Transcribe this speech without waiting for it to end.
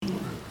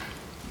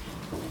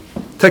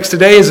Text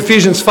today is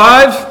Ephesians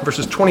 5,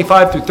 verses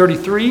 25 through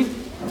 33.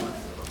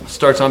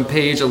 Starts on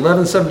page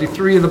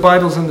 1173 of the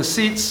Bibles in the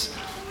seats.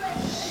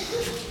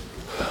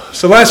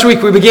 So last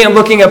week we began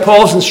looking at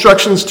Paul's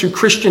instructions to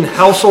Christian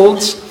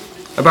households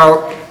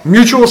about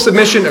mutual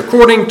submission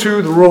according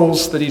to the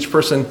roles that each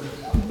person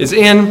is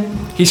in.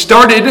 He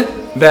started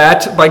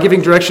that by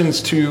giving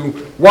directions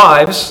to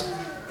wives,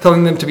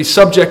 telling them to be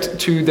subject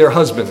to their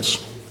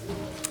husbands.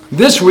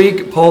 This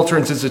week, Paul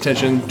turns his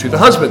attention to the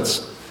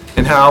husbands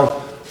and how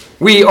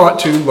we ought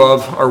to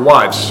love our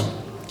wives.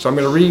 So I'm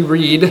going to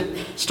reread,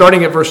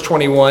 starting at verse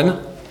 21.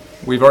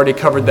 We've already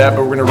covered that,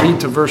 but we're going to read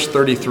to verse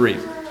 33.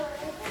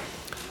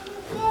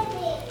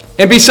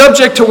 And be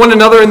subject to one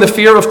another in the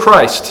fear of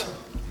Christ.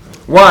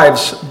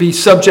 Wives, be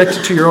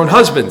subject to your own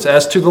husbands,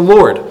 as to the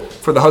Lord.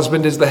 For the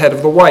husband is the head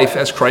of the wife,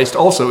 as Christ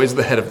also is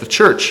the head of the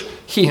church,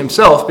 he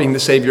himself being the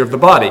Savior of the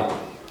body.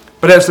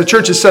 But as the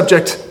church is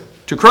subject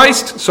to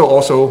Christ, so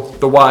also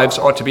the wives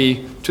ought to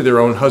be to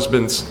their own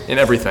husbands in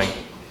everything.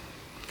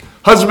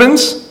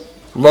 Husbands,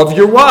 love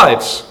your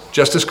wives,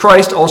 just as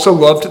Christ also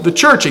loved the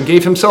church and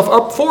gave himself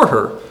up for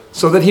her,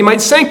 so that he might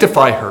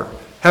sanctify her,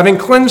 having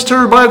cleansed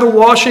her by the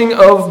washing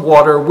of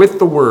water with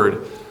the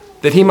word,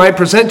 that he might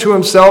present to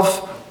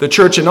himself the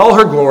church in all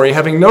her glory,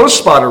 having no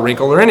spot or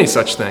wrinkle or any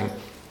such thing,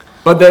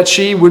 but that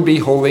she would be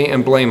holy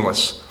and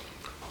blameless.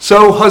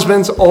 So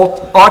husbands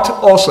ought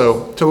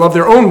also to love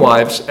their own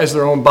wives as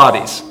their own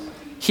bodies.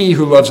 He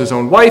who loves his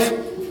own wife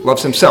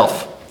loves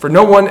himself, for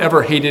no one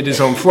ever hated his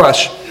own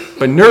flesh,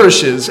 but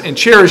nourishes and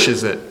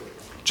cherishes it,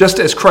 just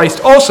as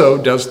Christ also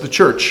does the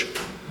church,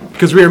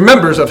 because we are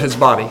members of his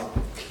body.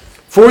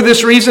 For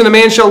this reason, a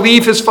man shall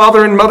leave his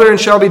father and mother and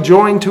shall be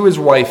joined to his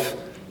wife,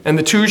 and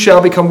the two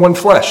shall become one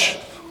flesh.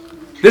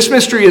 This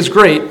mystery is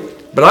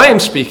great, but I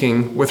am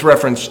speaking with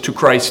reference to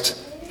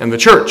Christ and the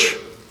church.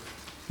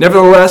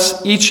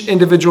 Nevertheless, each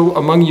individual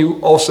among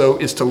you also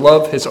is to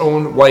love his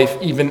own wife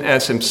even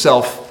as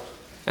himself,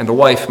 and the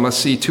wife must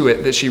see to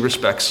it that she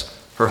respects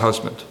her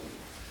husband.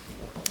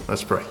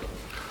 Let's pray.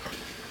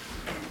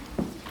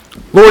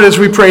 Lord, as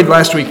we prayed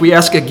last week, we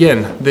ask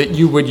again that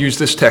you would use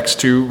this text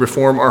to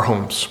reform our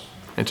homes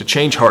and to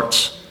change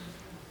hearts.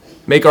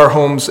 Make our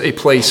homes a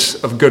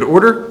place of good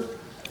order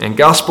and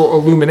gospel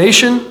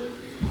illumination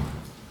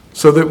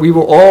so that we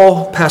will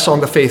all pass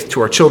on the faith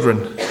to our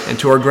children and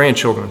to our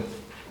grandchildren.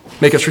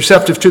 Make us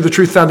receptive to the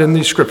truth found in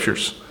these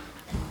scriptures.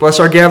 Bless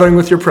our gathering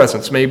with your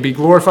presence. May it be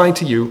glorifying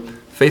to you,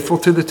 faithful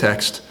to the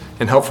text,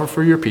 and helpful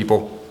for your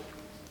people.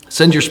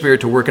 Send your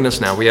Spirit to work in us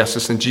now. We ask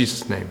this in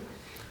Jesus' name.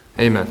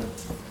 Amen.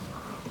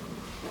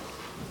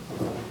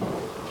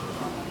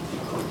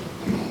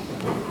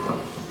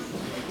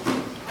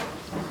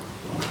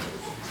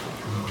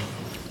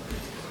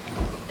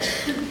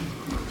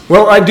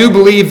 Well, I do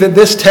believe that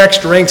this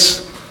text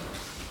ranks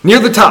near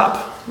the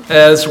top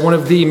as one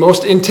of the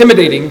most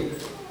intimidating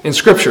in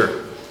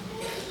Scripture.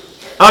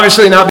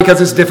 Obviously not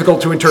because it's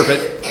difficult to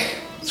interpret.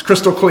 It's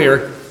crystal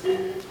clear.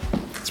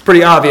 It's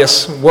pretty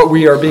obvious what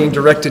we are being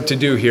directed to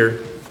do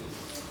here.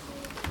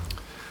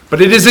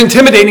 But it is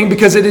intimidating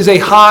because it is a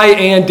high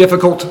and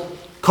difficult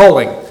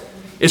calling.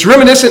 It's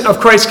reminiscent of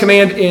Christ's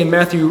command in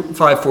Matthew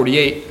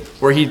 5:48,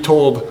 where he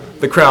told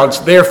the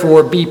crowds,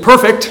 "Therefore be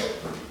perfect,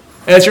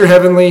 as your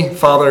heavenly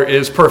Father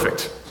is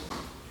perfect."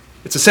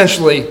 It's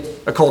essentially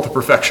a call to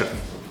perfection,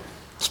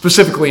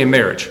 specifically in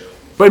marriage.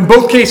 But in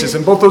both cases,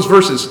 in both those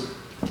verses,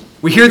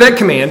 we hear that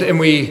command and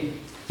we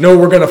know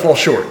we're going to fall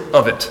short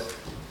of it.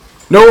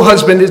 No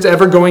husband is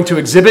ever going to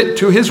exhibit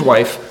to his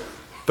wife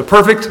the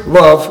perfect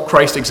love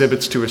Christ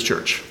exhibits to his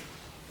church.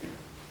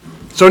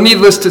 So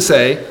needless to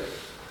say,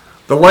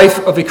 the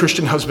life of a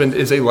Christian husband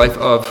is a life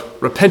of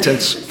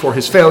repentance for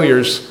his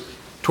failures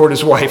toward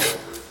his wife.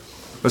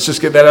 Let's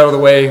just get that out of the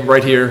way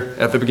right here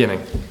at the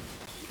beginning.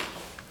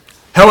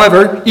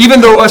 However,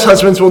 even though us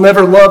husbands will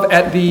never love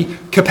at the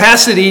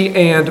capacity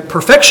and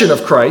perfection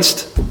of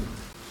Christ,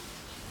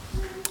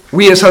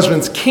 we as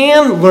husbands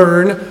can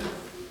learn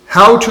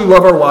how to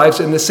love our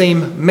wives in the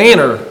same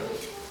manner,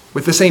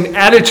 with the same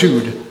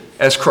attitude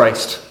as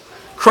Christ.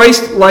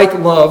 Christ-like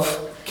love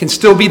can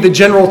still be the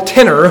general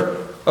tenor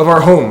of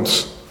our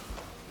homes.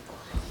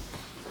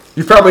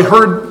 You've probably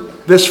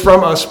heard this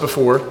from us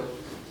before,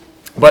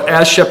 but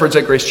as shepherds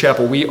at Grace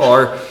Chapel, we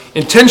are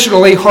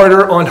intentionally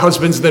harder on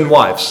husbands than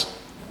wives.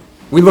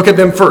 We look at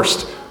them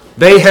first.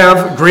 They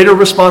have greater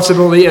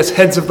responsibility as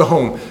heads of the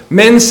home.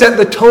 Men set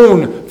the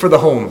tone for the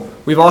home.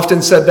 We've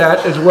often said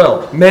that as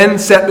well. Men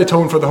set the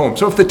tone for the home.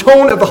 So if the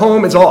tone of the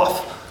home is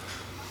off,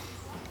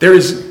 there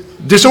is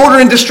disorder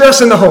and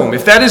distress in the home.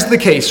 If that is the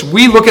case,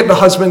 we look at the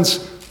husbands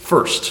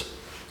first.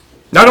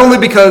 Not only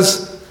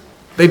because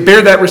they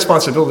bear that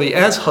responsibility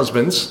as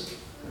husbands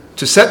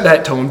to set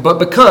that tone, but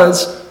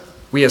because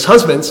we as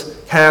husbands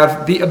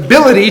have the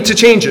ability to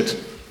change it,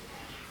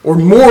 or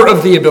more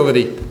of the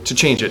ability to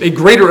change it, a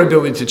greater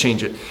ability to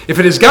change it. If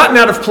it has gotten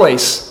out of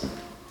place,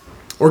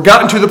 or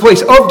gotten to the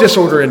place of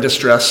disorder and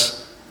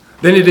distress,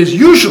 then it is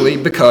usually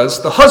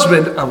because the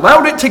husband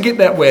allowed it to get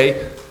that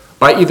way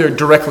by either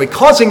directly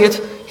causing it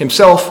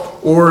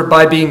himself or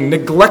by being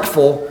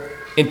neglectful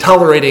in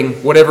tolerating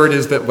whatever it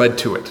is that led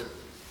to it.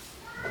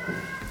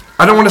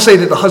 I don't want to say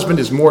that the husband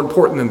is more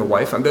important than the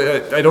wife.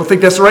 I don't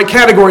think that's the right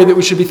category that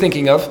we should be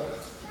thinking of.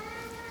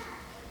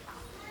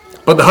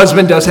 But the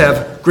husband does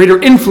have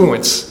greater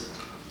influence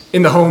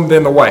in the home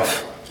than the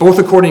wife, both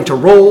according to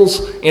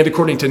roles and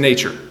according to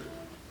nature.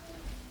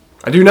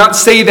 I do not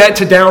say that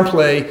to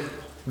downplay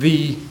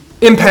the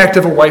impact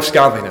of a wife's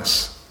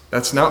godliness.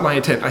 That's not my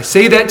intent. I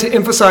say that to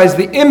emphasize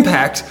the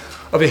impact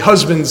of a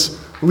husband's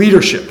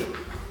leadership.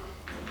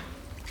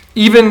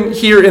 Even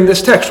here in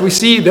this text, we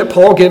see that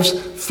Paul gives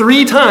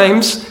 3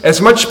 times as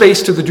much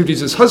space to the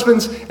duties as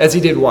husbands as he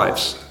did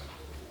wives.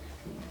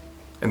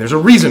 And there's a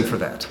reason for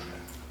that.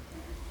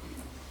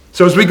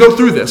 So as we go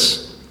through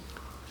this,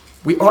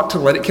 we ought to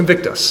let it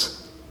convict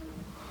us.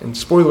 And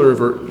spoiler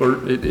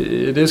alert,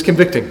 it is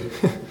convicting.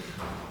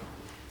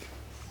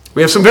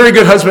 We have some very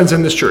good husbands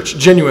in this church,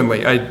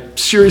 genuinely. I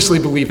seriously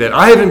believe that.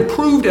 I have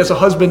improved as a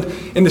husband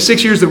in the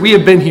 6 years that we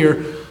have been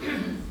here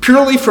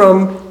purely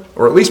from,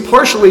 or at least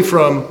partially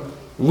from,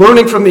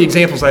 learning from the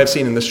examples I have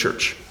seen in this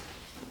church.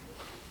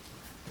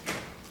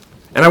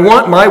 And I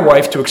want my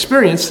wife to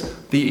experience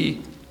the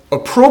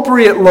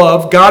appropriate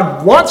love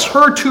God wants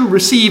her to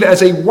receive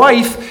as a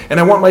wife, and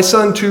I want my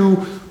son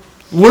to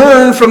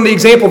learn from the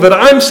example that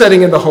I'm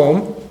setting in the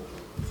home.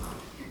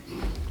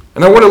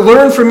 And I want to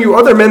learn from you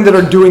other men that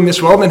are doing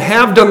this well and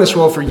have done this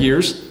well for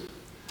years.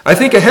 I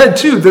think ahead,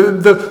 too.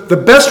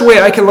 The best way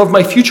I can love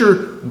my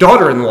future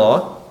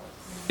daughter-in-law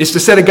is to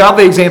set a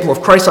godly example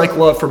of Christ-like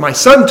love for my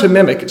son to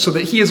mimic so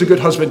that he is a good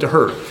husband to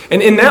her.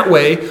 And in that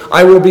way,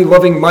 I will be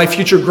loving my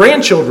future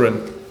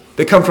grandchildren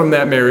that come from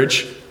that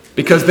marriage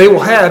because they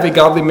will have a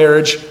godly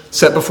marriage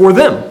set before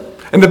them.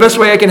 And the best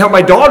way I can help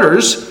my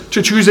daughters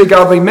to choose a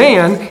godly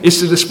man is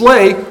to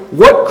display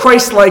what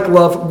Christ-like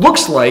love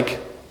looks like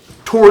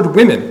toward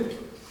women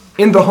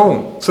in the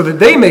home so that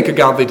they make a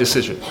godly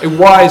decision, a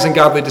wise and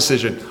godly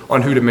decision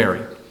on who to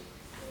marry.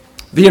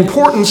 The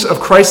importance of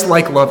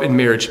Christ-like love in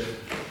marriage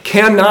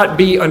cannot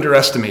be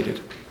underestimated.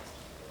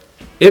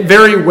 It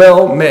very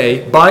well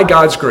may, by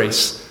God's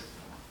grace,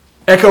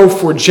 echo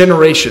for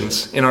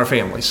generations in our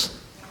families.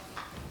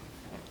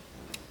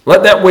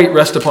 Let that weight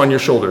rest upon your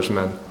shoulders,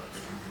 men.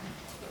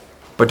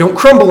 But don't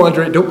crumble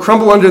under it. Don't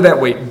crumble under that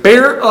weight.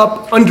 Bear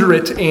up under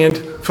it and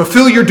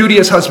fulfill your duty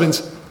as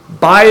husbands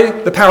by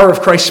the power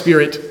of Christ's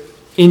Spirit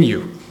in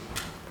you.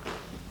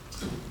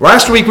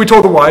 Last week we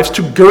told the wives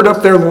to gird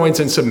up their loins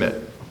and submit.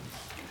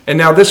 And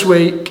now this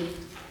week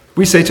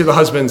we say to the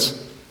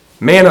husbands,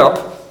 man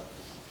up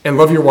and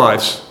love your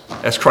wives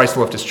as Christ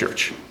loved his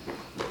church.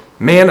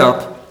 Man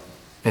up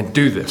and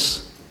do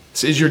this.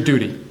 This is your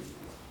duty.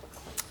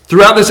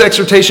 Throughout this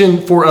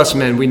exhortation for us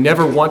men, we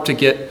never want to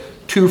get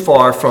too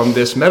far from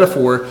this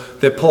metaphor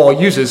that Paul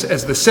uses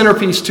as the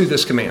centerpiece to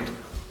this command.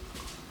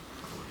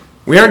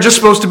 We aren't just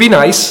supposed to be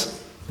nice.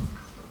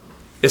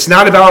 It's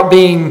not about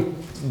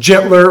being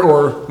gentler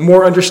or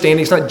more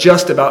understanding. It's not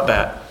just about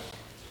that.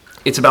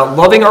 It's about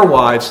loving our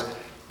wives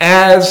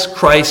as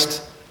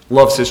Christ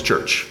loves his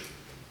church.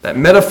 That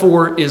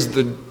metaphor is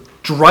the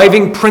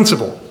driving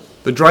principle,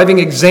 the driving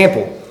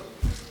example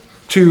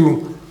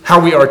to how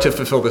we are to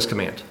fulfill this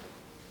command.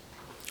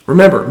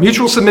 Remember,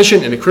 mutual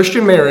submission in a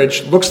Christian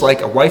marriage looks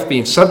like a wife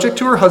being subject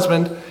to her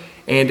husband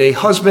and a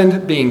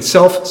husband being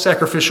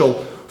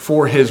self-sacrificial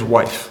for his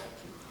wife.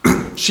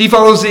 She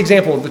follows the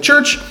example of the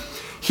church.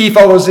 He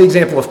follows the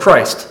example of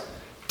Christ.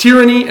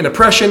 Tyranny and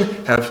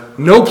oppression have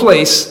no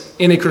place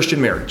in a Christian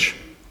marriage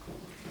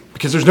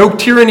because there's no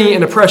tyranny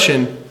and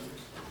oppression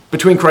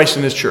between Christ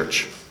and his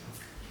church.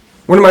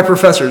 One of my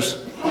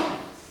professors,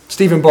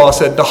 Stephen Baugh,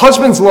 said, "The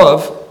husband's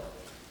love,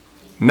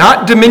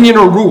 not dominion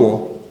or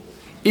rule,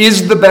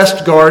 is the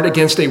best guard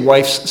against a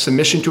wife's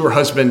submission to her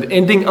husband,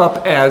 ending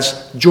up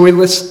as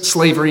joyless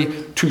slavery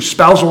to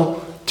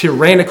spousal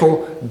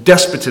tyrannical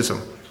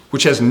despotism,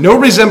 which has no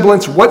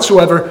resemblance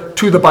whatsoever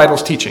to the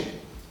Bible's teaching.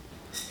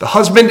 The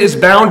husband is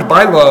bound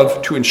by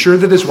love to ensure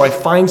that his wife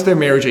finds their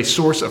marriage a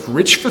source of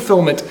rich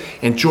fulfillment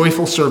and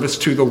joyful service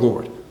to the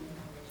Lord.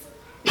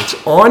 It's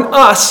on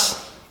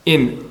us,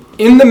 in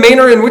the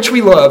manner in which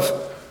we love,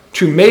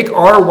 to make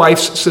our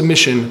wife's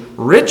submission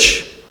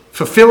rich,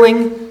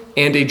 fulfilling,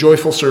 and a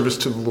joyful service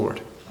to the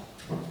Lord."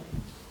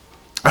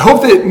 I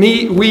hope that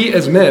we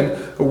as men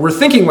were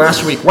thinking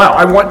last week, wow,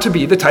 I want to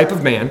be the type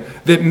of man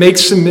that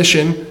makes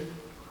submission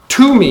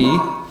to me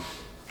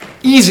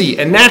easy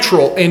and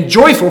natural and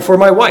joyful for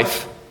my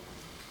wife.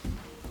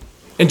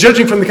 And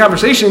judging from the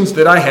conversations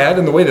that I had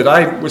and the way that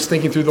I was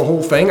thinking through the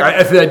whole thing,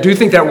 I do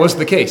think that was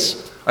the case.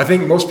 I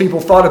think most people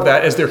thought of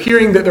that as they're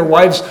hearing that their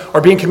wives are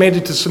being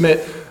commanded to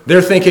submit.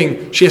 They're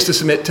thinking, she has to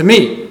submit to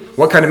me.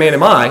 What kind of man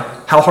am I?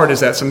 How hard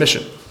is that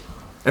submission?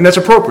 And that's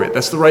appropriate.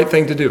 That's the right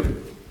thing to do.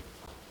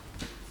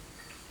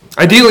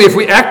 Ideally, if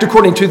we act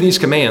according to these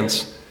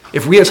commands,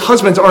 if we as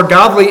husbands are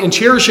godly in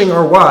cherishing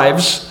our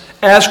wives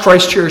as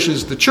Christ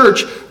cherishes the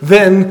church,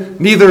 then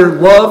neither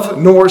love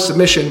nor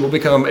submission will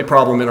become a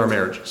problem in our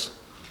marriages.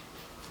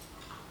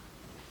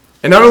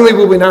 And not only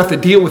will we not have to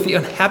deal with the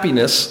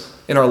unhappiness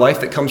in our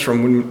life that comes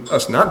from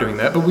us not doing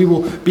that, but we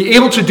will be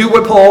able to do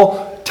what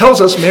Paul tells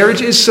us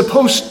marriage is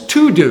supposed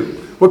to do.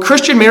 What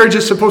Christian marriage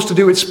is supposed to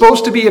do, it's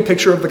supposed to be a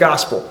picture of the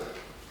gospel.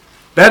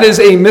 That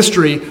is a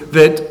mystery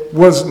that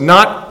was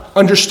not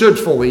understood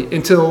fully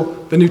until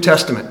the New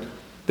Testament.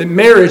 That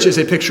marriage is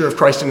a picture of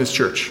Christ and his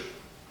church.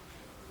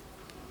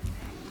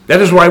 That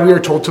is why we are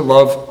told to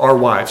love our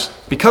wives,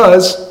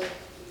 because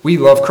we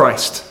love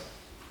Christ.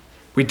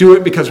 We do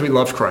it because we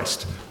love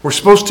Christ. We're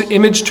supposed to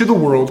image to the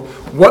world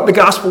what the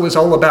gospel is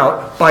all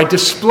about by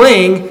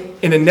displaying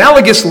an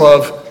analogous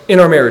love in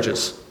our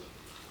marriages.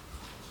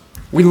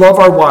 We love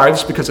our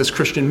wives because as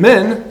Christian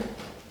men,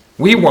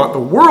 we want the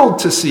world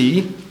to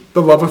see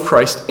the love of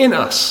Christ in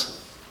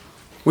us.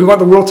 We want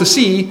the world to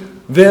see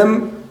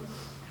them,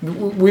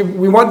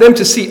 we want them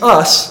to see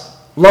us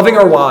loving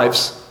our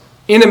wives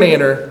in a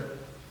manner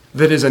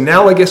that is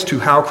analogous to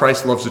how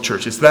Christ loves the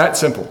church. It's that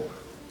simple.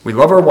 We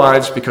love our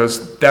wives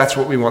because that's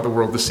what we want the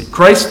world to see.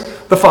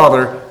 Christ, the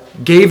Father,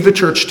 gave the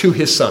church to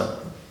his Son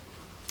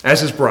as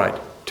his bride,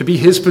 to be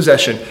his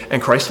possession.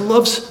 And Christ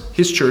loves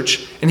his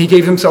church, and he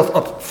gave himself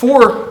up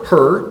for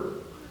her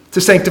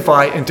to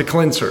sanctify and to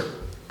cleanse her.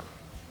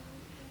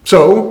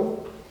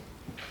 So,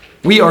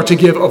 we are to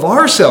give of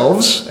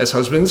ourselves as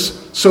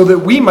husbands so that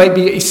we might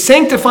be a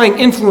sanctifying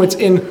influence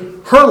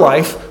in her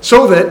life,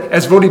 so that,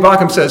 as Vodi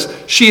Bakum says,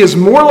 she is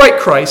more like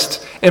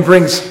Christ and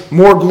brings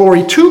more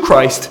glory to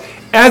Christ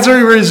as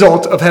a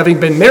result of having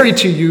been married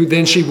to you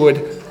than she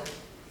would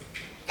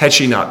had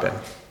she not been.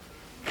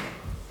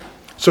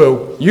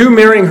 So you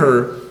marrying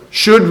her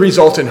should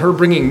result in her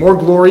bringing more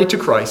glory to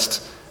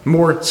Christ,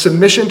 more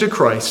submission to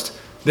Christ,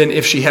 than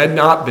if she had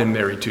not been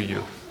married to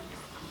you.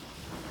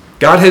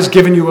 God has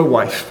given you a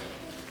wife,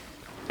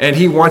 and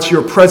he wants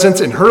your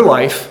presence in her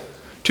life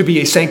to be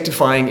a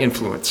sanctifying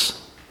influence.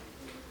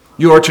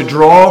 You are to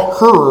draw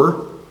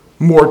her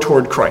more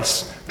toward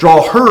Christ,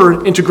 draw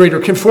her into greater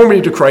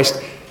conformity to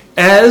Christ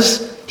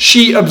as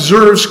she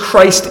observes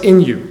Christ in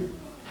you.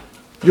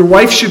 Your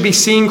wife should be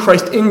seeing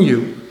Christ in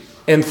you,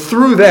 and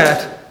through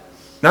that,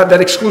 not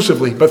that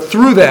exclusively, but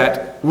through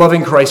that,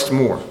 loving Christ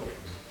more.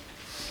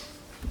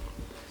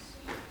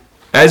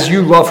 As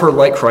you love her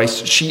like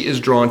Christ, she is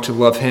drawn to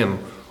love him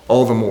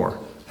all the more.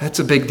 That's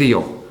a big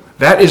deal.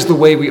 That is the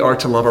way we are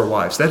to love our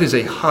wives. That is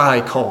a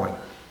high calling.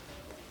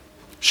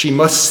 She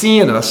must see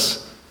in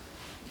us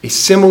a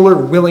similar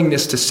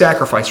willingness to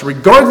sacrifice,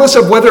 regardless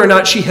of whether or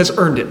not she has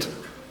earned it.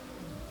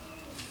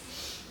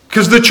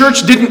 Because the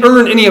church didn't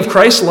earn any of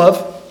Christ's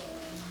love.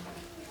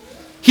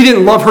 He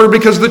didn't love her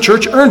because the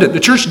church earned it. The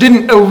church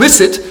didn't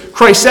elicit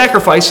Christ's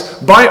sacrifice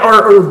by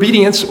our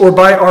obedience or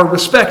by our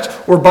respect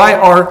or by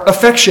our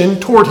affection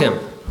toward him.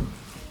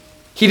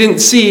 He didn't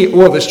see,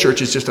 well, this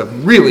church is just a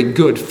really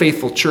good,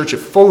 faithful church,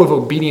 full of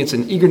obedience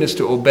and eagerness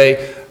to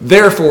obey.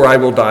 Therefore, I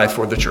will die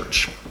for the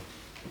church.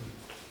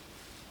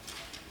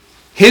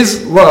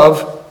 His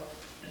love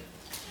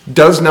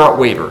does not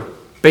waver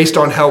based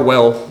on how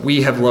well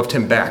we have loved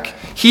him back.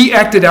 He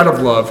acted out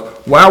of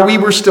love while we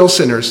were still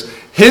sinners.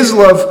 His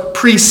love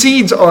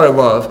precedes our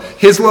love.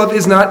 His love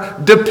is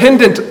not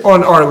dependent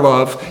on our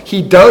love.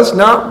 He does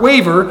not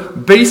waver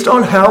based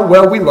on how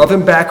well we love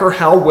him back or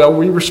how well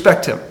we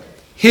respect him.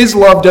 His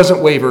love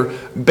doesn't waver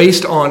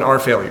based on our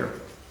failure.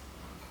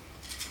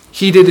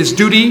 He did his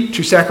duty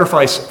to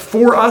sacrifice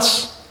for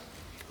us,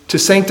 to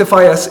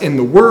sanctify us in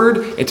the word,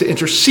 and to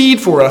intercede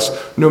for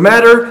us no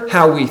matter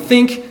how we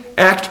think,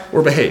 act,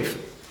 or behave.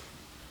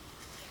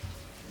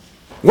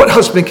 What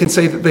husband can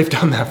say that they've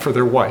done that for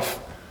their wife?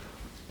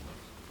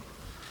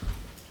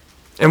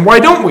 And why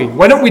don't we?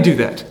 Why don't we do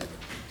that?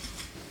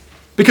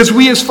 Because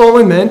we as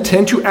fallen men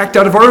tend to act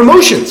out of our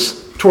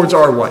emotions towards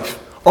our wife.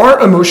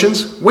 Our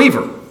emotions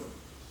waver.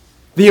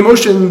 The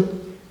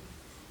emotion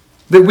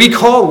that we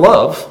call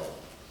love,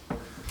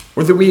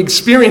 or that we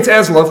experience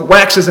as love,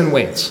 waxes and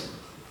wanes.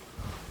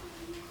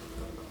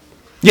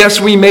 Yes,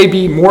 we may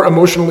be more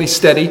emotionally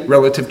steady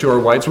relative to our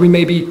wives. We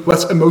may be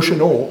less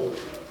emotional.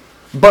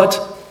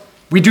 But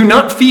we do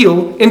not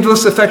feel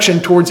endless affection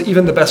towards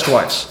even the best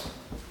wives.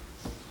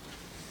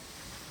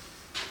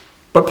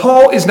 But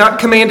Paul is not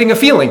commanding a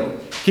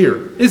feeling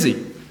here, is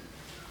he?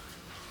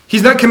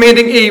 He's not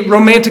commanding a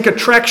romantic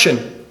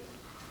attraction.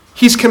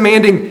 He's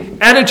commanding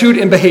attitude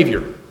and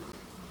behavior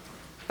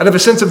out of a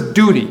sense of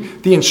duty.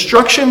 The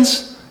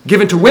instructions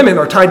given to women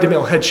are tied to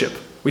male headship.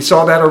 We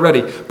saw that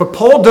already. But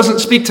Paul doesn't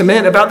speak to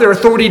men about their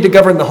authority to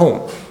govern the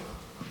home.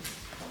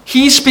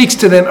 He speaks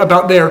to them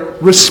about their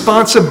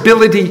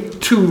responsibility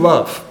to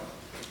love.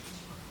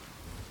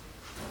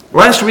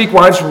 Last week,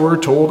 wives were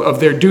told of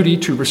their duty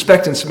to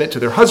respect and submit to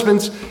their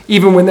husbands,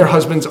 even when their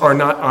husbands are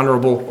not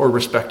honorable or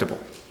respectable.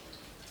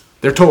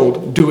 They're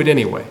told, do it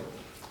anyway.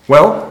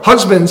 Well,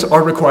 husbands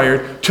are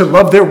required to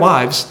love their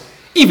wives,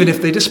 even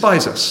if they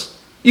despise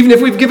us. Even if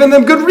we've given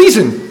them good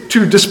reason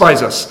to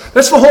despise us.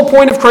 That's the whole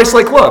point of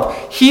Christ-like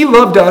love. He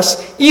loved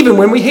us even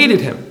when we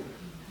hated him.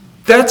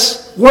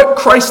 That's what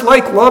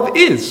Christ-like love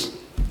is.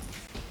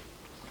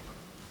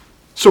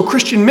 So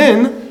Christian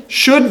men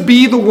should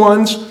be the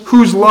ones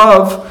whose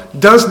love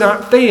does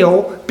not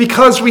fail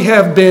because we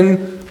have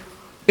been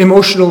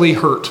emotionally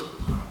hurt.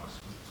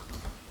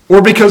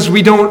 Or because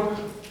we don't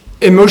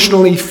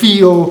emotionally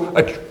feel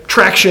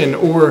attraction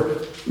or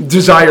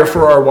desire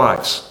for our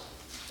wives.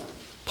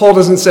 Paul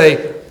doesn't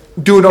say,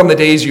 do it on the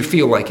days you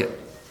feel like it.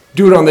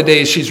 Do it on the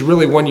days she's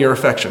really won your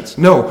affections.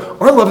 No,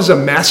 our love is a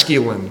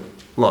masculine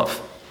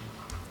love.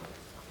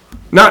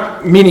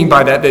 Not meaning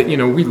by that,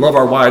 we love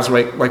our wives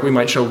like we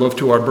might show love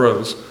to our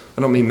bros.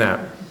 I don't mean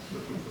that.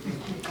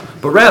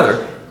 But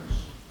rather,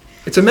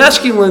 it's a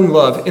masculine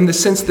love in the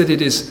sense that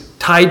it is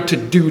tied to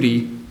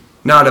duty,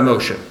 not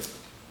emotion.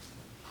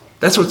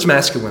 That's what's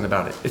masculine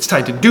about it. It's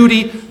tied to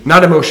duty,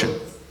 not emotion.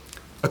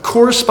 A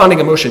corresponding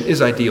emotion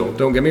is ideal,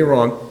 don't get me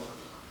wrong.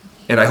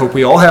 And I hope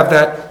we all have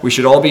that. We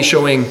should all be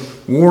showing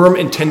warm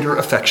and tender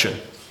affection.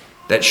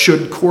 That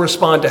should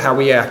correspond to how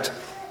we act.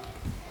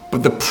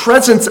 But the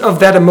presence of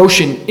that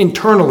emotion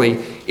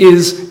internally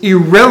is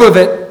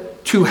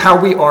irrelevant to how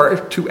we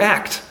are to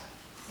act.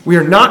 We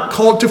are not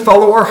called to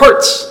follow our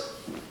hearts.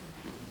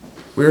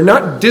 We are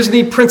not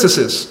Disney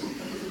princesses.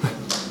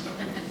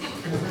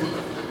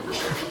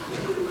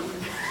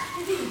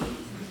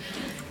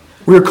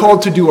 We are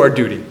called to do our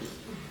duty.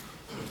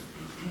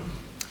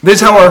 This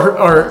is how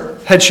our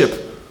headship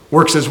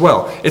works as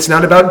well. It's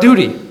not about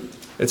duty.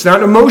 It's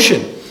not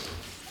emotion.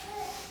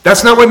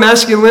 That's not what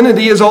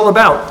masculinity is all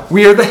about.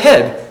 We are the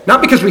head.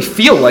 Not because we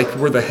feel like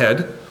we're the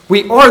head.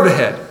 We are the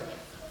head.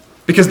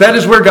 Because that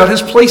is where God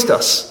has placed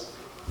us.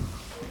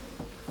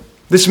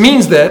 This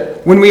means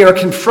that when we are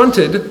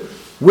confronted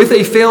with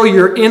a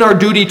failure in our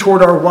duty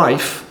toward our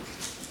wife,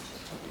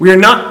 we are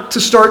not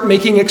to start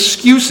making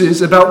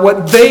excuses about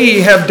what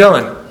they have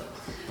done,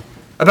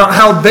 about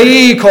how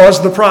they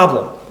caused the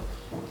problem.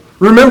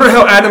 Remember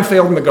how Adam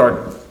failed in the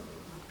garden.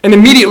 And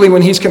immediately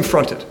when he's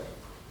confronted,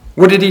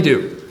 what did he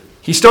do?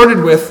 He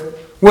started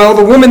with, well,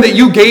 the woman that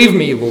you gave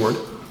me, Lord.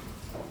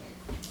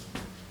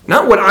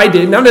 Not what I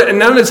did, not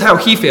as how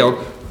he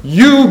failed.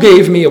 You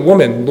gave me a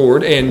woman,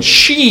 Lord, and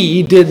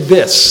she did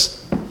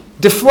this.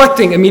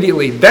 Deflecting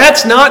immediately.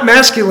 That's not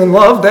masculine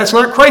love. That's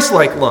not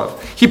Christ-like love.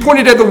 He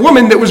pointed at the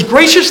woman that was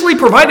graciously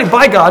provided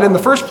by God in the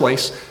first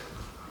place.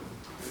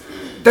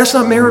 That's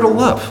not marital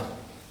love.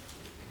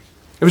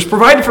 It was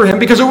provided for him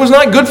because it was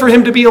not good for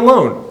him to be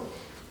alone.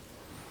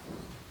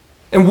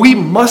 And we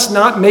must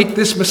not make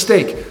this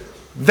mistake.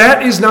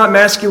 That is not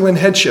masculine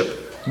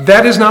headship.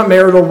 That is not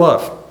marital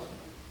love.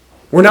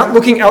 We're not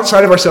looking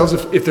outside of ourselves.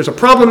 If there's a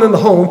problem in the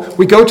home,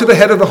 we go to the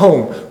head of the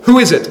home. Who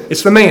is it?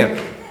 It's the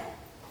man.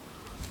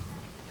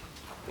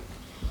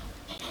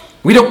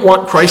 We don't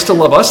want Christ to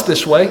love us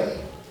this way.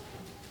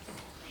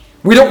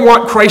 We don't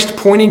want Christ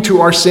pointing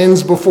to our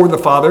sins before the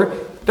Father.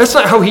 That's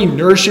not how he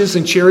nourishes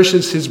and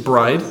cherishes his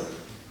bride.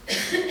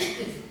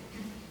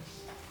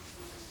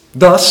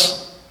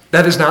 Thus,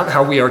 that is not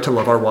how we are to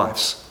love our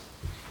wives.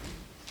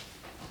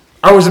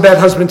 I was a bad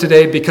husband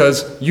today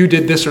because you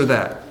did this or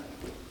that.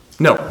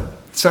 No,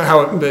 it's not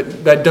how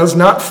that does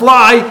not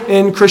fly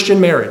in Christian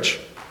marriage.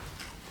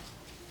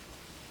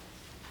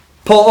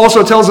 Paul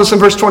also tells us in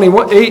verse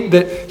 28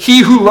 that he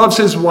who loves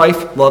his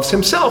wife loves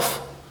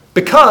himself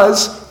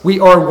because we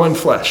are one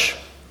flesh.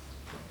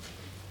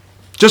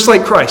 Just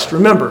like Christ,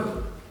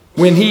 remember,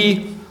 when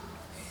he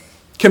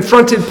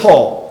confronted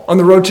Paul on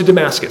the road to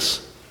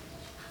Damascus,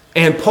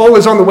 and Paul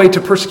is on the way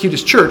to persecute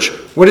his church,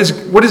 what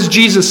does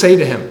Jesus say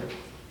to him?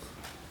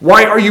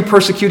 Why are you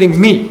persecuting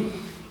me?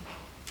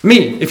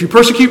 Me. If you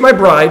persecute my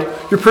bride,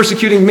 you're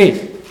persecuting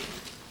me.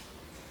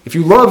 If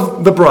you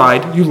love the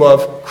bride, you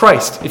love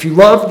Christ. If you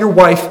love your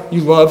wife,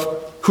 you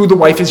love who the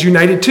wife is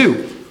united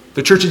to.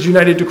 The church is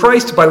united to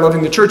Christ. By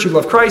loving the church, you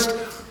love Christ.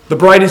 The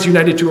bride is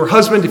united to her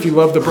husband. If you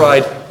love the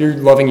bride, you're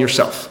loving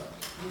yourself.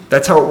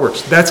 That's how it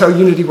works. That's how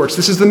unity works.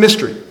 This is the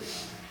mystery.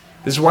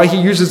 This is why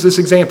he uses this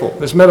example,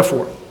 this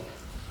metaphor.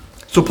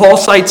 So Paul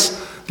cites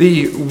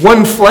the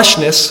one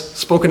fleshness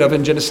spoken of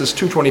in Genesis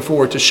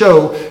 2:24 to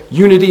show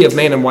unity of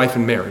man and wife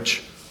in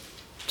marriage,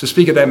 to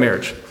speak of that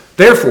marriage.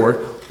 Therefore,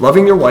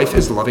 loving your wife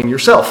is loving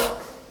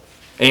yourself,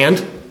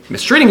 and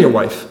mistreating your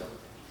wife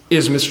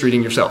is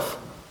mistreating yourself.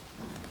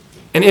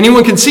 And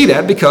anyone can see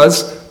that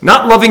because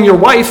not loving your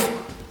wife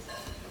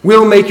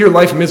will make your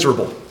life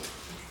miserable.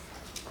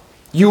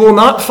 You will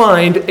not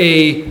find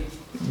a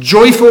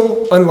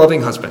joyful,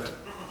 unloving husband.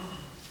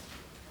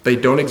 They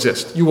don't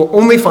exist. You will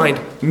only find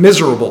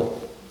miserable,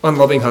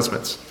 unloving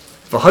husbands.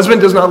 If a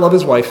husband does not love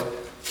his wife,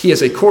 he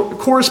has a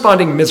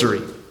corresponding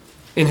misery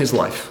in his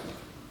life.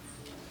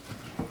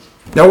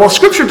 Now, while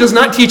Scripture does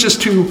not teach us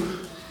to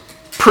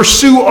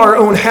pursue our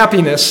own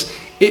happiness,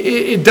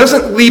 it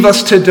doesn't leave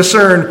us to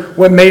discern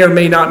what may or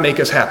may not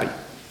make us happy.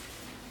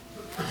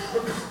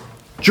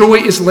 Joy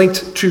is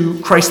linked to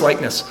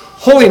Christ-likeness.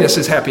 Holiness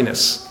is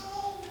happiness.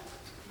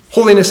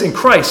 Holiness in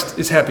Christ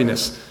is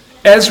happiness.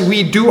 As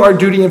we do our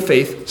duty in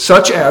faith,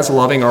 such as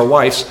loving our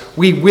wives,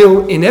 we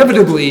will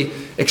inevitably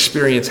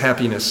experience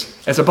happiness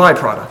as a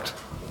byproduct.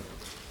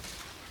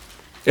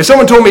 If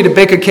someone told me to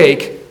bake a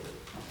cake,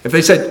 if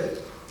they said,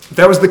 if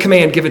that was the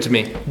command given to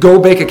me, go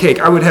bake a cake,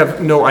 I would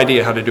have no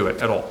idea how to do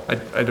it at all.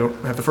 I don't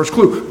have the first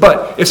clue.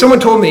 But if someone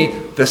told me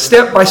the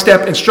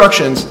step-by-step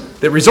instructions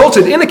that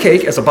resulted in a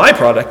cake as a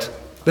byproduct,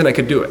 then I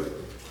could do it.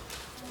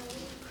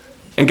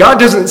 And God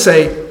doesn't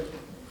say,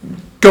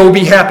 go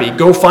be happy,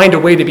 go find a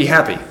way to be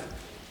happy.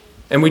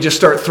 And we just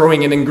start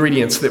throwing in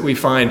ingredients that we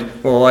find,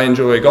 well, I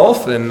enjoy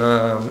golf and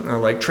I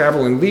like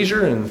travel and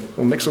leisure, and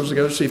we'll mix those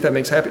together, see if that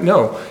makes happy.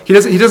 No, he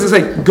doesn't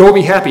say, go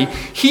be happy.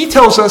 He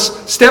tells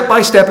us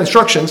step-by-step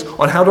instructions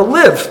on how to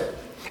live.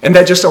 And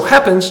that just so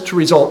happens to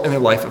result in a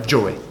life of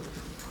joy.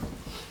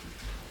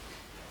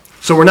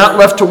 So we're not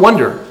left to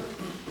wonder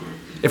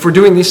if we're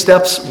doing these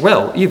steps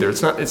well either.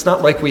 It's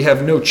not like we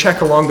have no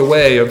check along the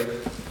way of,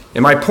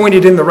 am I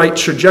pointed in the right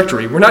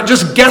trajectory? We're not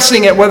just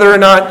guessing at whether or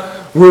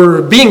not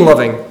we're being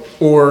loving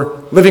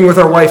or living with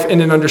our wife in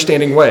an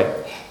understanding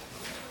way.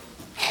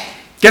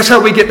 Guess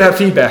how we get that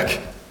feedback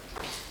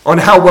on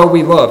how well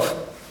we love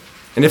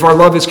and if our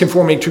love is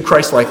conforming to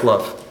Christ-like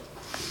love?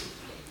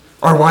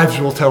 Our wives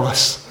will tell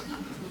us.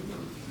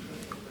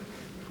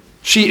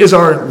 She is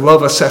our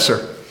love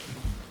assessor.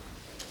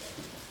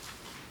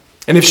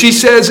 And if she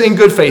says in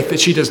good faith that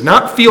she does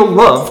not feel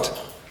loved,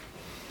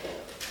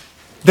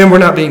 then we're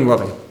not being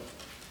loving.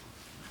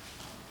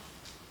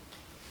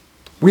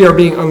 We are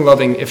being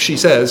unloving if she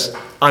says,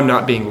 I'm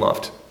not being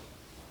loved.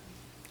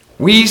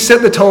 We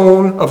set the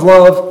tone of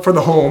love for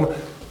the home.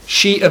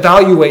 She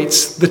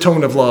evaluates the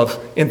tone of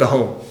love in the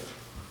home.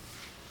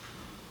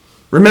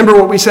 Remember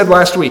what we said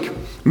last week.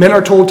 Men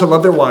are told to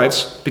love their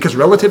wives because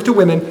relative to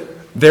women,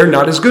 they're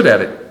not as good at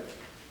it.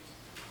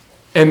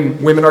 And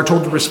women are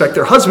told to respect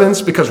their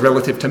husbands because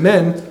relative to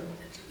men,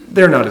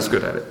 they're not as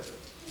good at it.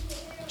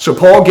 So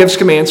Paul gives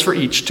commands for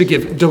each to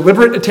give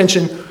deliberate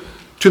attention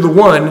to the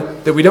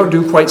one that we don't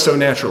do quite so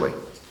naturally.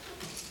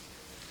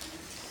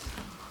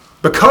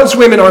 Because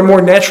women are more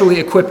naturally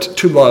equipped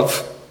to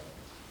love,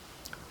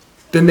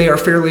 then they are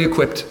fairly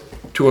equipped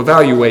to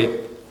evaluate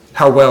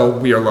how well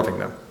we are loving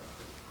them.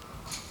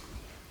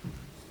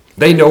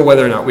 They know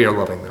whether or not we are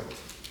loving them.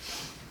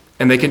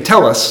 And they can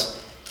tell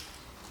us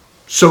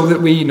so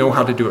that we know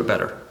how to do it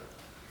better.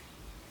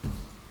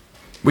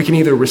 We can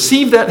either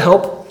receive that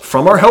help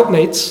from our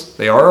helpmates.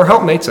 They are our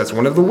helpmates. That's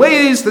one of the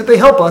ways that they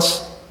help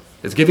us,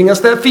 is giving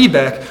us that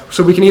feedback.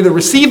 So we can either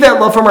receive that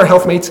love from our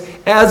helpmates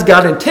as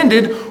God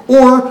intended,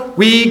 or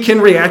we can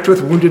react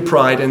with wounded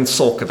pride and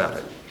sulk about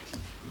it.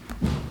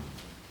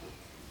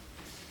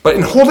 But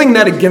in holding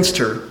that against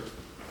her,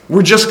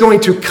 we're just going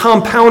to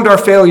compound our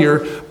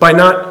failure by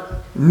not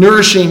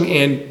nourishing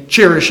and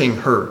cherishing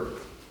her.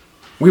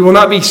 We will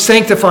not be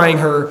sanctifying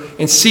her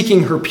and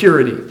seeking her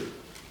purity.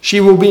 She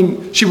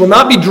will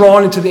not be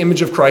drawn into the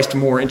image of Christ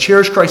more and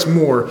cherish Christ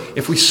more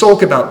if we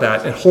sulk about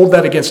that and hold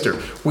that against her.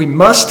 We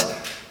must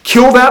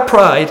kill that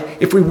pride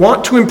if we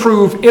want to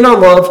improve in our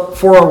love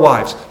for our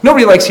wives.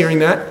 Nobody likes hearing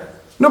that.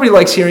 Nobody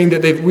likes hearing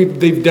that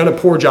they've done a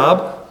poor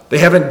job. They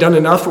haven't done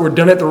enough or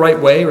done it the right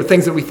way, or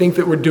things that we think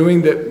that we're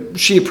doing that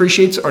she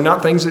appreciates are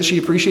not things that she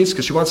appreciates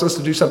because she wants us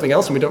to do something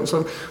else and we don't.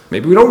 So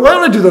maybe we don't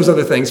want to do those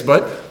other things,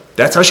 but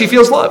that's how she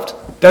feels loved.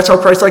 That's how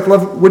Christ-like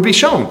love would be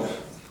shown.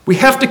 We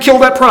have to kill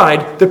that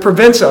pride that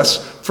prevents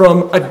us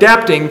from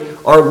adapting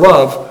our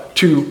love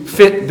to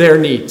fit their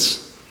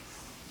needs.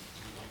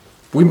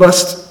 We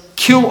must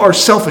kill our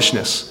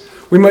selfishness.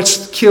 We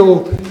must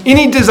kill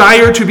any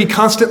desire to be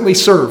constantly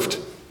served.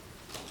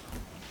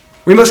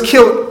 We must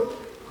kill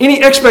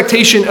any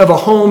expectation of a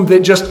home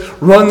that just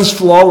runs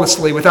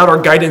flawlessly without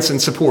our guidance and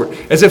support.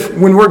 As if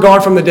when we're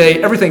gone from the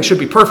day, everything should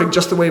be perfect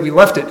just the way we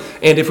left it.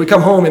 And if we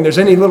come home and there's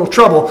any little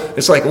trouble,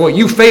 it's like, well,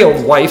 you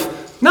failed,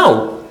 wife.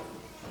 No.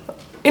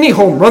 Any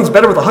home runs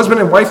better with a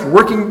husband and wife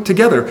working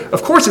together.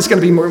 Of course it's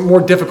going to be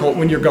more difficult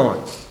when you're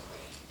gone.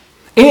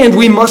 And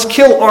we must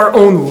kill our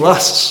own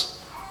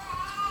lusts.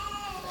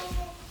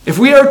 If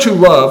we are to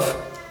love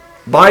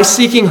by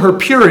seeking her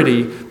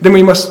purity, then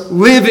we must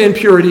live in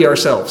purity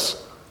ourselves.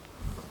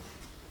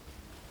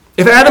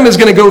 If Adam is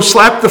going to go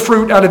slap the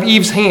fruit out of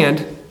Eve's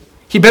hand,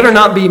 he better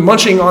not be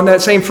munching on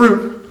that same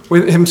fruit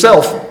with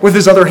himself with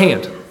his other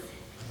hand.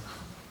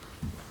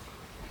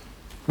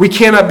 We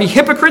cannot be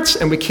hypocrites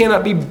and we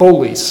cannot be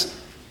bullies.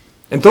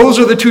 And those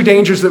are the two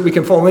dangers that we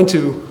can fall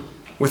into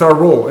with our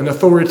role, an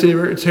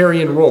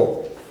authoritarian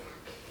role.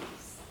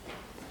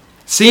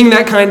 Seeing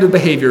that kind of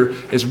behavior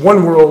is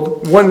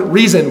one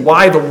reason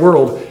why the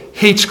world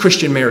hates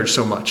Christian marriage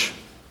so much.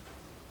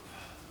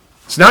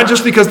 It's not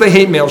just because they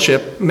hate male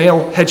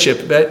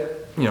headship,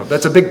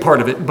 that's a big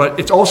part of it, but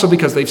it's also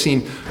because they've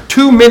seen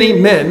too many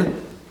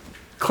men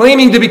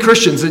claiming to be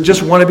Christians that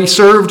just want to be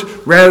served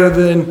rather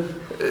than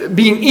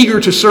being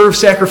eager to serve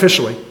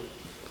sacrificially.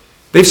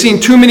 They've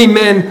seen too many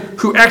men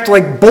who act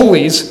like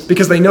bullies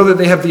because they know that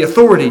they have the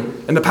authority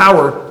and the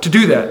power to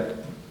do that,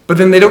 but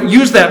then they don't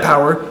use that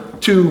power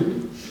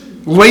to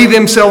lay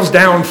themselves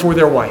down for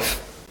their wife.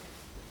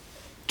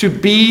 To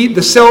be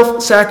the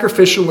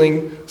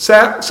self-sacrificial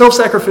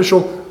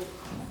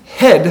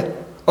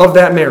head of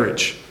that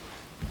marriage.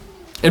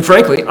 And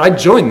frankly, I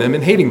join them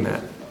in hating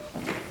that.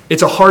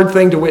 It's a hard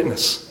thing to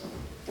witness.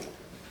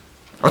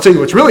 I'll tell you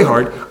what's really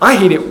hard. I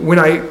hate it when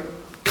I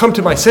come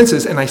to my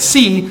senses and I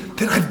see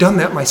that I've done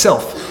that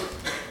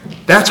myself.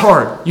 That's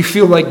hard. You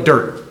feel like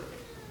dirt.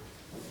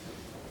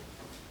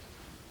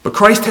 But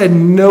Christ had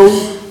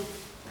no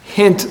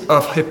hint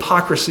of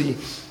hypocrisy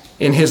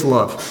in his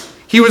love.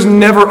 He was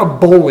never a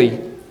bully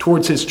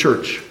towards his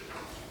church.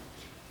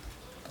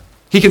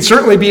 He can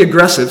certainly be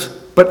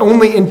aggressive, but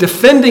only in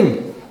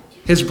defending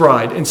his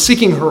bride and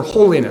seeking her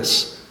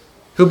holiness.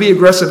 He'll be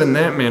aggressive in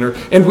that manner.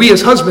 And we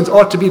as husbands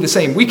ought to be the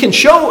same. We can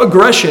show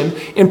aggression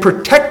in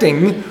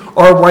protecting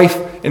our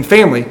wife and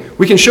family.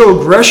 We can show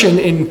aggression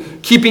in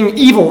keeping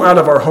evil out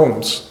of our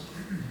homes.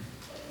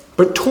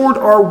 But toward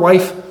our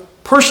wife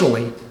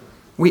personally,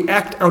 we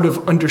act out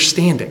of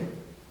understanding.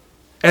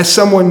 As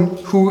someone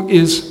who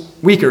is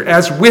weaker,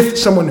 as with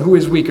someone who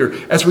is weaker,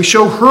 as we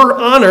show her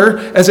honor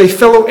as a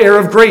fellow heir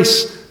of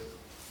grace,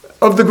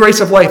 of the grace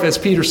of life, as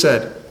Peter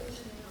said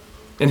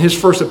in his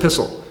first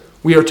epistle.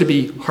 We are to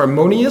be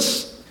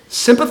harmonious,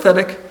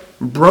 sympathetic,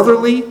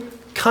 brotherly,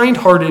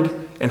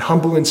 kind-hearted, and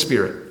humble in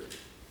spirit,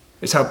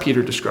 is how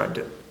Peter described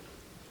it.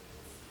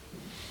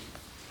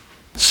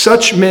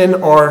 Such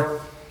men are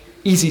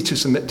easy to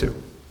submit to.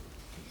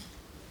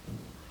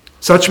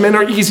 Such men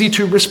are easy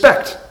to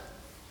respect.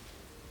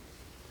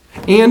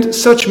 And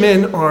such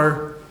men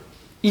are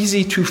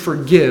easy to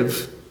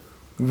forgive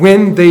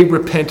when they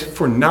repent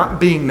for not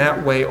being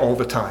that way all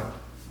the time.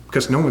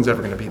 Because no one's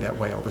ever going to be that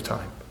way all the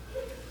time.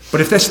 But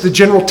if that's the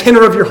general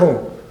tenor of your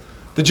home,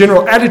 the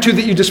general attitude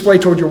that you display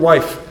toward your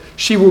wife,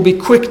 she will be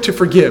quick to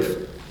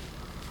forgive.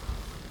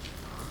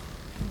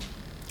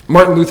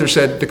 Martin Luther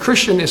said, the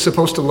Christian is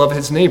supposed to love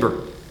his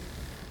neighbor.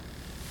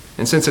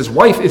 And since his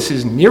wife is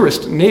his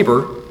nearest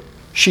neighbor,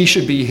 she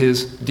should be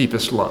his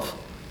deepest love.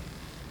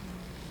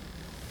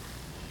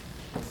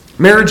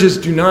 Marriages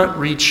do not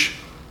reach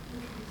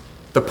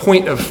the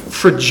point of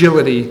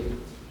fragility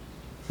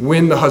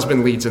when the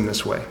husband leads in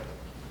this way.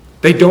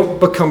 They don't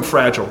become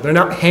fragile. They're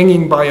not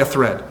hanging by a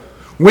thread.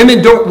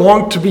 Women don't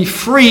long to be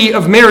free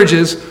of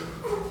marriages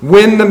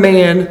when the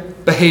man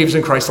behaves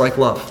in Christ-like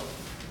love.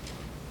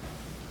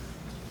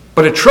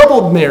 But a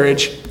troubled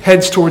marriage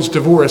heads towards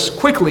divorce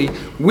quickly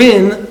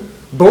when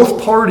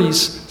both parties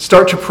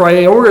start to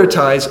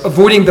prioritize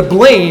avoiding the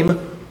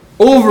blame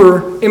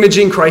over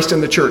imaging Christ in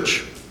the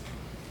church.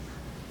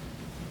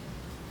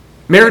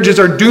 Marriages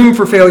are doomed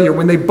for failure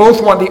when they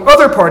both want the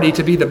other party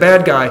to be the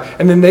bad guy,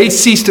 and then they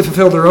cease to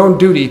fulfill their own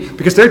duty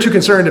because they're too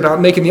concerned about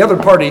making the other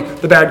party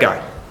the bad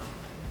guy.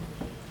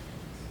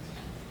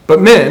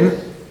 But men,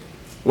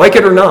 like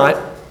it or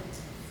not,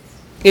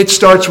 it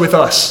starts with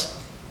us.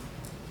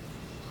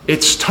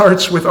 It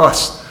starts with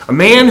us. A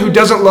man who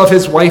doesn't love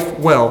his wife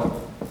well,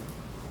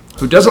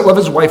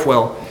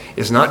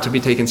 is not to be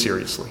taken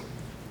seriously.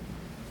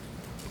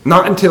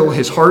 Not until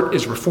his heart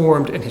is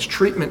reformed and his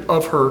treatment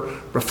of her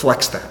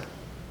reflects that.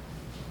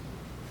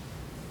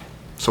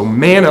 So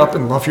man up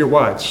and love your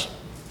wives.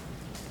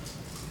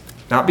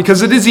 Not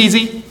because it is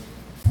easy,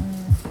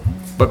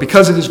 but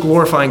because it is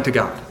glorifying to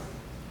God.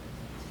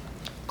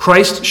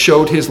 Christ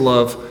showed his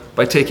love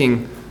by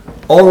taking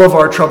all of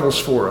our troubles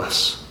for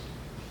us.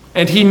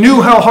 And he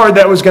knew how hard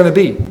that was going to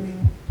be.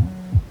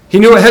 He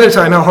knew ahead of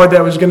time how hard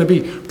that was going to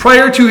be.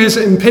 Prior to his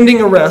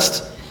impending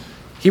arrest,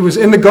 he was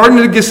in the Garden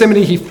of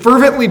Gethsemane. He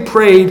fervently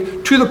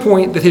prayed to the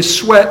point that his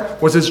sweat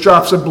was as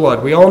drops of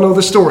blood. We all know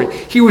the story.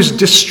 He was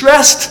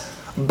distressed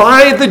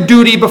by the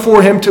duty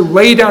before him to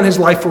lay down his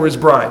life for his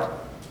bride.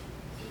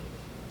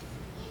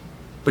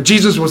 But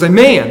Jesus was a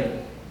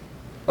man,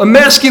 a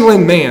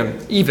masculine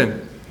man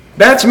even.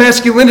 That's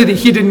masculinity.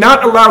 He did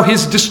not allow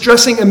his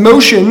distressing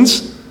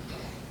emotions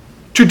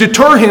to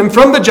deter him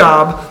from the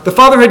job the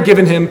Father had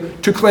given him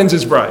to cleanse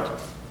his bride,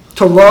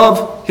 to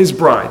love his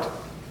bride,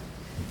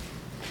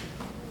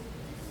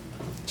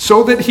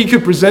 so that he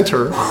could present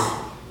her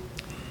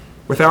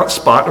without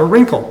spot or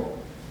wrinkle,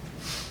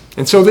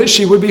 and so that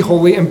she would be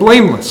holy and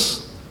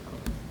blameless.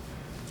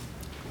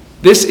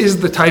 This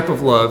is the type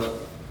of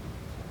love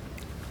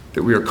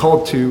that we are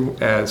called to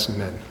as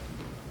men.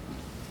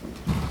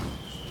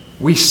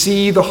 We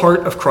see the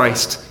heart of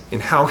Christ in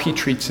how he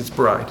treats his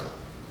bride.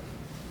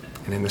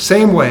 And in the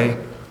same way,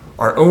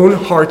 our own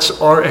hearts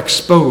are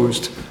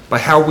exposed by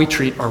how we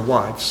treat our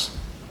wives.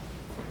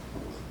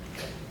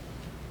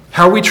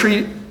 How we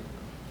treat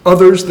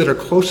others that are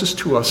closest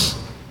to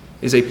us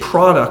is a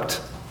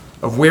product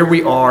of where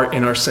we are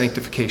in our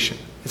sanctification.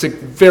 It's a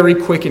very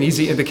quick and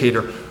easy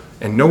indicator,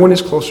 and no one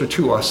is closer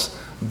to us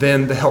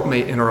than the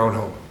helpmate in our own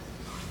home.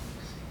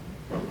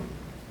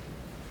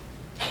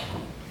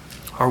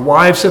 Our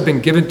wives have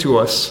been given to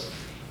us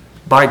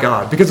by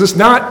God because it's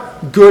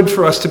not good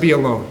for us to be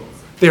alone.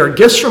 They are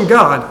gifts from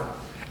God,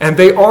 and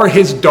they are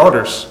his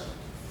daughters.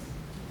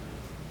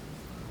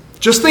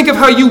 Just think of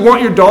how you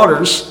want your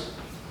daughters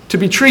to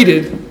be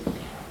treated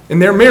in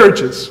their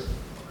marriages.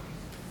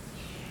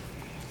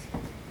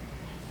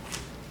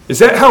 Is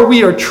that how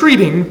we are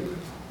treating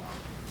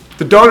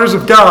the daughters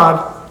of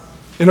God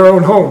in our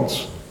own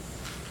homes?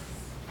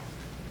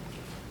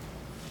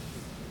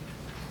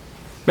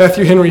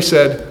 Matthew Henry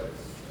said,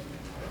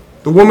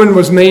 "The woman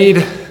was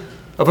made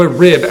of a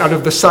rib out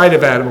of the side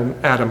of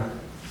Adam,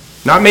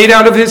 not made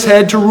out of his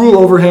head to rule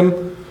over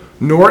him,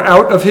 nor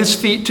out of his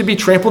feet to be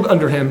trampled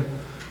under him,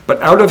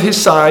 but out of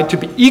his side to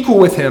be equal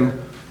with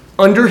him,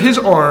 under his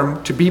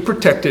arm to be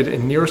protected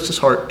and nearest his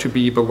heart to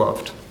be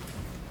beloved.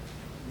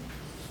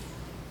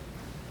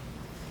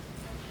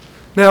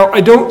 Now,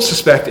 I don't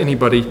suspect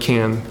anybody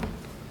can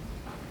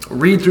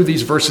read through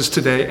these verses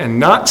today and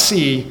not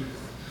see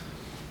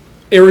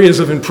areas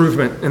of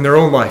improvement in their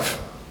own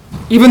life.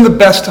 Even the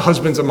best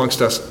husbands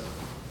amongst us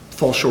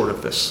fall short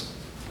of this.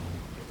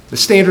 The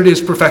standard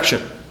is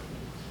perfection.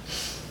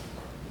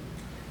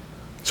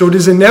 So it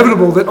is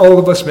inevitable that all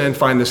of us men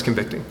find this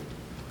convicting.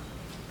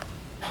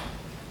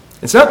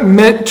 It's not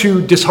meant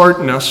to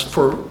dishearten us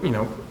for,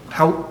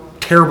 how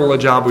terrible a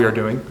job we are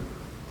doing.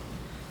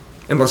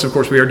 Unless, of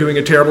course, we are doing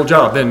a terrible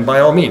job, then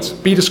by all means,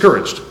 be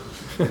discouraged.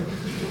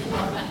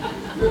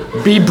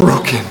 Be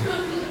broken.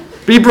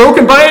 Be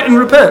broken by it and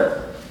repent.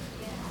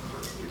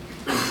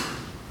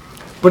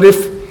 But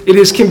if it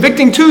is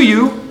convicting to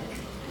you,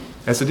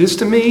 as it is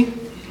to me,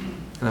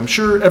 and I'm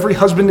sure every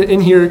husband in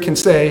here can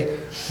say,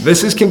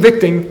 this is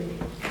convicting,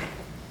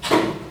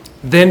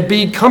 then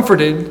be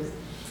comforted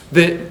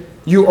that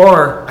you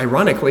are,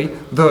 ironically,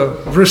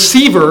 the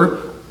receiver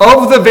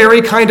of the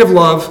very kind of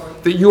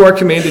love that you are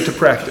commanded to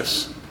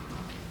practice.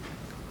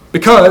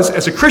 Because,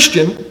 as a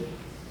Christian,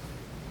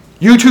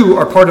 you too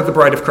are part of the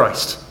bride of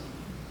Christ.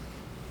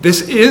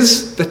 This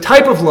is the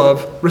type of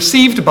love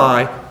received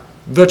by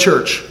the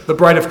church, the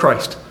bride of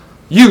Christ.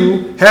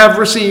 You have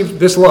received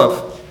this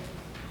love.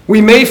 We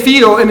may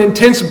feel an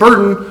intense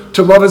burden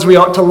to love as we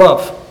ought to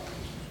love,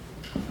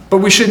 but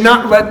we should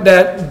not let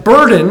that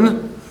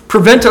burden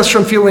prevent us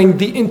from feeling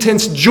the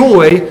intense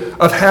joy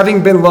of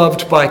having been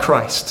loved by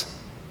Christ.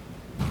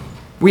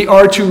 We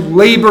are to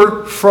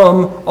labor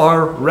from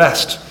our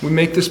rest. We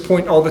make this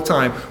point all the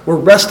time. We're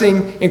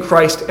resting in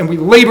Christ, and we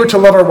labor to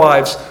love our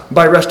wives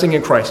by resting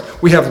in Christ.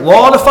 We have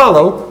law to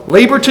follow,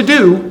 labor to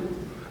do,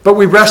 but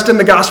we rest in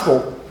the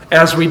gospel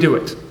as we do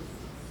it.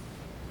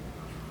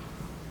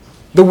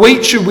 The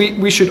weight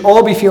we should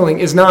all be feeling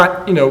is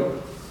not,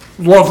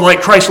 love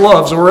like Christ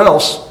loves or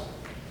else.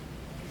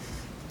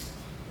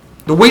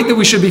 The weight that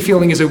we should be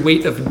feeling is a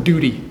weight of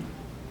duty.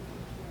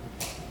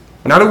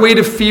 Not a weight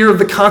of fear of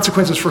the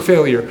consequences for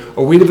failure,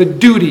 a weight of a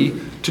duty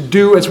to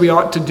do as we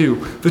ought to do.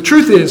 The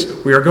truth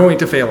is, we are going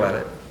to fail at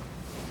it.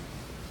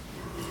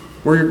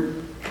 We're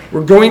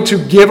going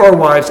to give our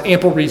wives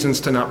ample reasons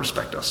to not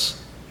respect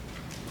us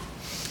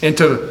and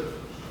to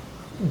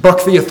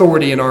buck the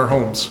authority in our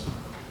homes.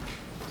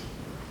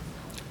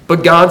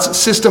 But God's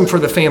system for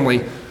the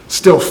family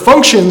still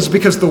functions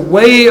because the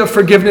way of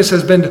forgiveness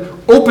has been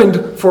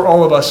opened for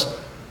all of us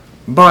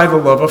by the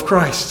love of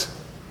Christ.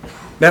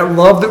 That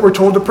love that we're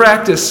told to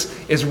practice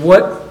is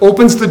what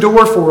opens the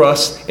door for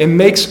us and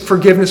makes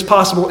forgiveness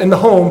possible in the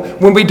home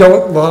when we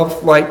don't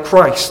love like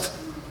Christ.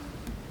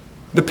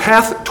 The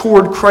path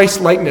toward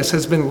Christ-likeness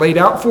has been laid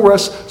out for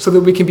us so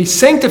that we can be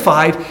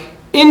sanctified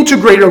into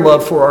greater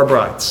love for our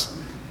brides.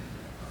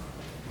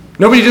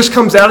 Nobody just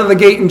comes out of the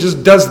gate and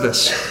just does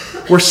this.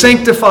 We're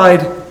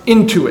sanctified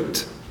into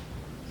it.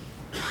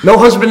 No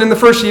husband in the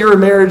first year of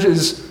marriage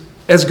is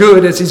as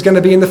good as he's going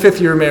to be in the 5th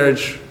year of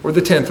marriage, or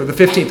the 10th, or the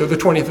 15th, or the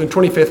 20th, and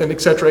 25th, and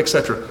etc.,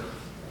 etc.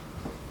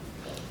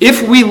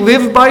 If we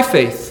live by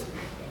faith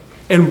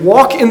and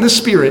walk in the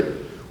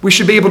Spirit, we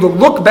should be able to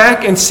look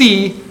back and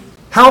see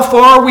how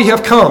far we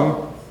have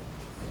come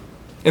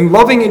in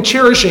loving and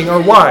cherishing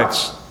our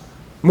wives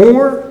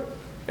more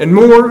and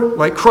more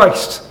like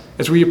Christ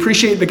as we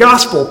appreciate the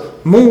gospel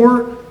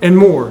more and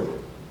more.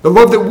 The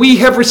love that we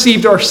have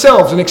received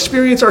ourselves and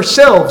experience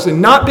ourselves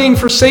in not being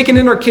forsaken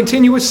in our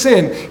continuous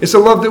sin is the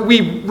love that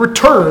we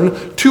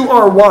return to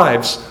our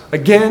wives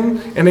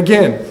again and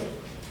again.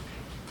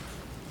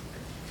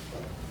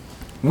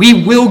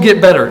 We will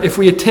get better if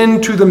we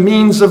attend to the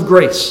means of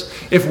grace.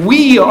 If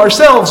we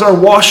ourselves are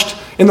washed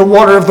in the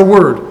water of the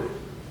Word.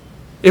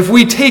 If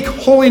we take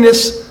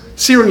holiness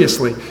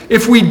seriously.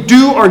 If we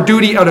do our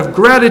duty out of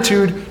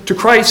gratitude to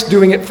Christ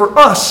doing it for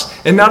us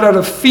and not out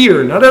of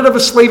fear, not out of a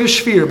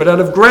slavish fear, but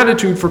out of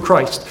gratitude for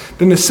Christ,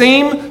 then the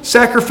same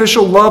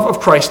sacrificial love of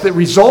Christ that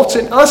results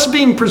in us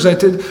being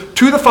presented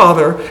to the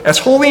Father as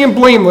holy and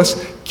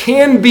blameless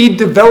can be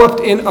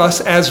developed in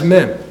us as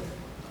men.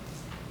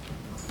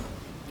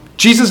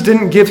 Jesus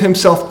didn't give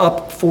himself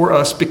up for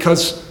us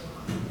because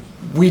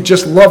we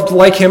just loved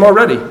like him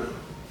already.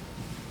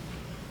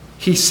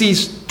 He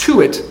sees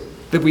to it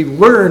that we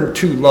learn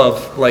to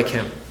love like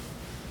him.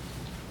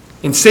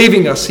 In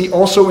saving us, he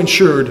also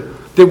ensured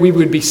that we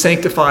would be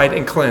sanctified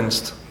and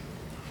cleansed.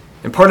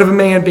 And part of a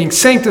man being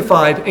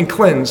sanctified and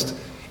cleansed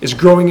is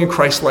growing in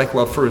Christ-like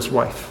love for his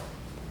wife.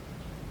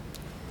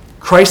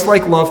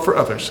 Christ-like love for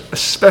others,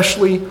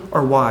 especially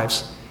our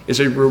wives, is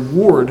a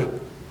reward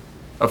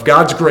of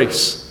God's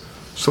grace.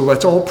 So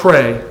let's all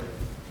pray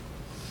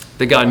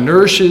that God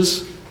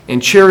nourishes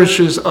and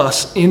cherishes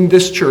us in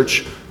this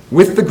church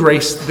with the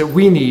grace that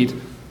we need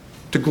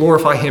to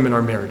glorify him in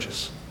our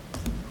marriages.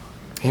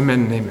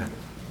 Amen and amen.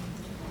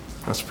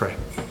 Let's pray.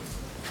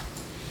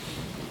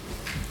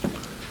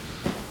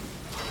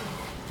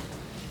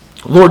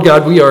 Lord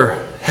God, we are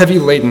heavy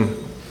laden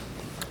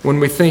when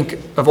we think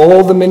of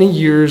all the many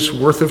years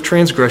worth of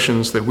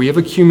transgressions that we have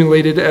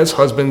accumulated as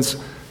husbands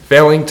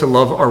failing to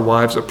love our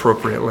wives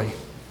appropriately,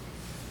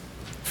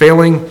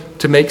 failing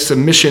to make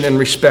submission and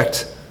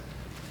respect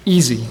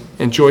easy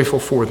and joyful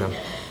for them.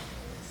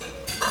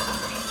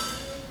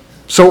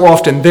 So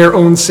often, their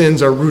own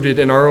sins are rooted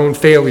in our own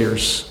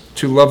failures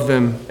to love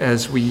them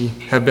as we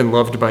have been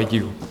loved by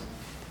you.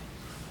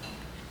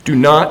 Do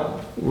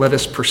not let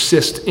us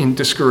persist in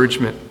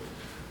discouragement,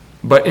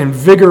 but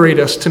invigorate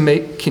us to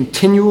make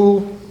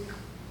continual,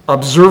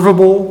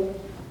 observable,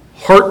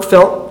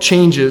 heartfelt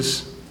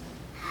changes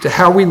to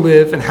how we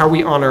live and how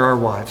we honor our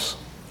wives.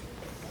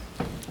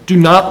 Do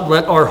not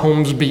let our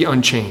homes be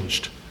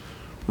unchanged.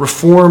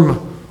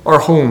 Reform our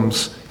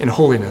homes in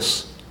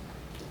holiness.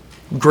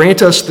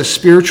 Grant us the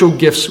spiritual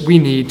gifts we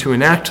need to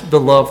enact the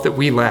love that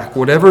we lack,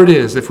 whatever it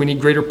is. If we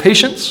need greater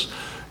patience,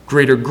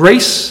 greater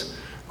grace,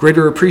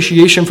 greater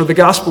appreciation for the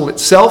gospel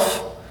itself,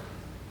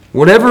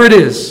 whatever it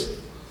is,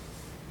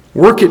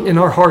 work it in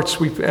our hearts,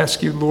 we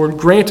ask you, Lord.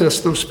 Grant us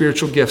those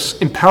spiritual gifts.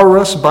 Empower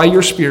us by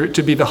your Spirit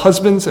to be the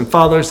husbands and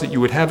fathers that you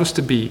would have us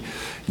to be.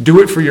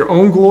 Do it for your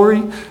own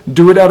glory.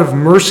 Do it out of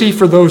mercy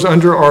for those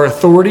under our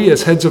authority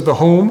as heads of the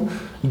home.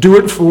 Do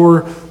it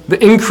for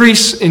the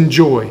increase in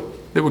joy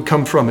that would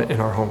come from it in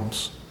our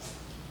homes.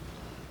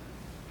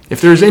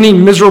 If there's any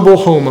miserable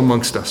home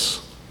amongst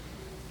us,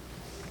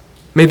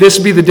 may this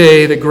be the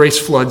day that grace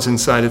floods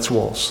inside its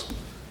walls.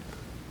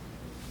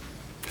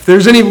 If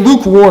there's any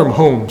lukewarm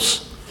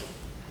homes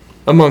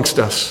amongst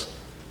us,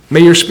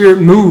 may your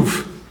Spirit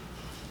move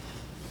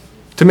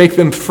to make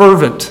them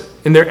fervent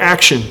in their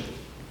action,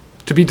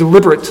 to be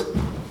deliberate,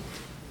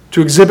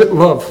 to exhibit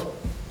love.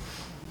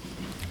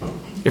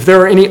 If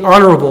there are any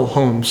honorable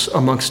homes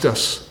amongst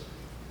us,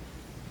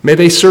 may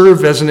they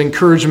serve as an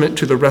encouragement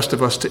to the rest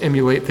of us to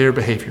emulate their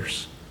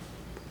behaviors.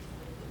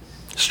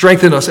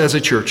 Strengthen us as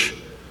a church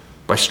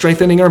by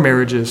strengthening our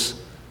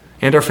marriages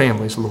and our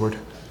families, Lord.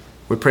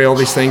 We pray all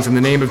these things in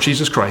the name of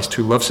Jesus Christ,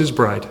 who loves his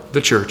bride,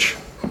 the church.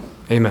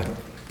 Amen.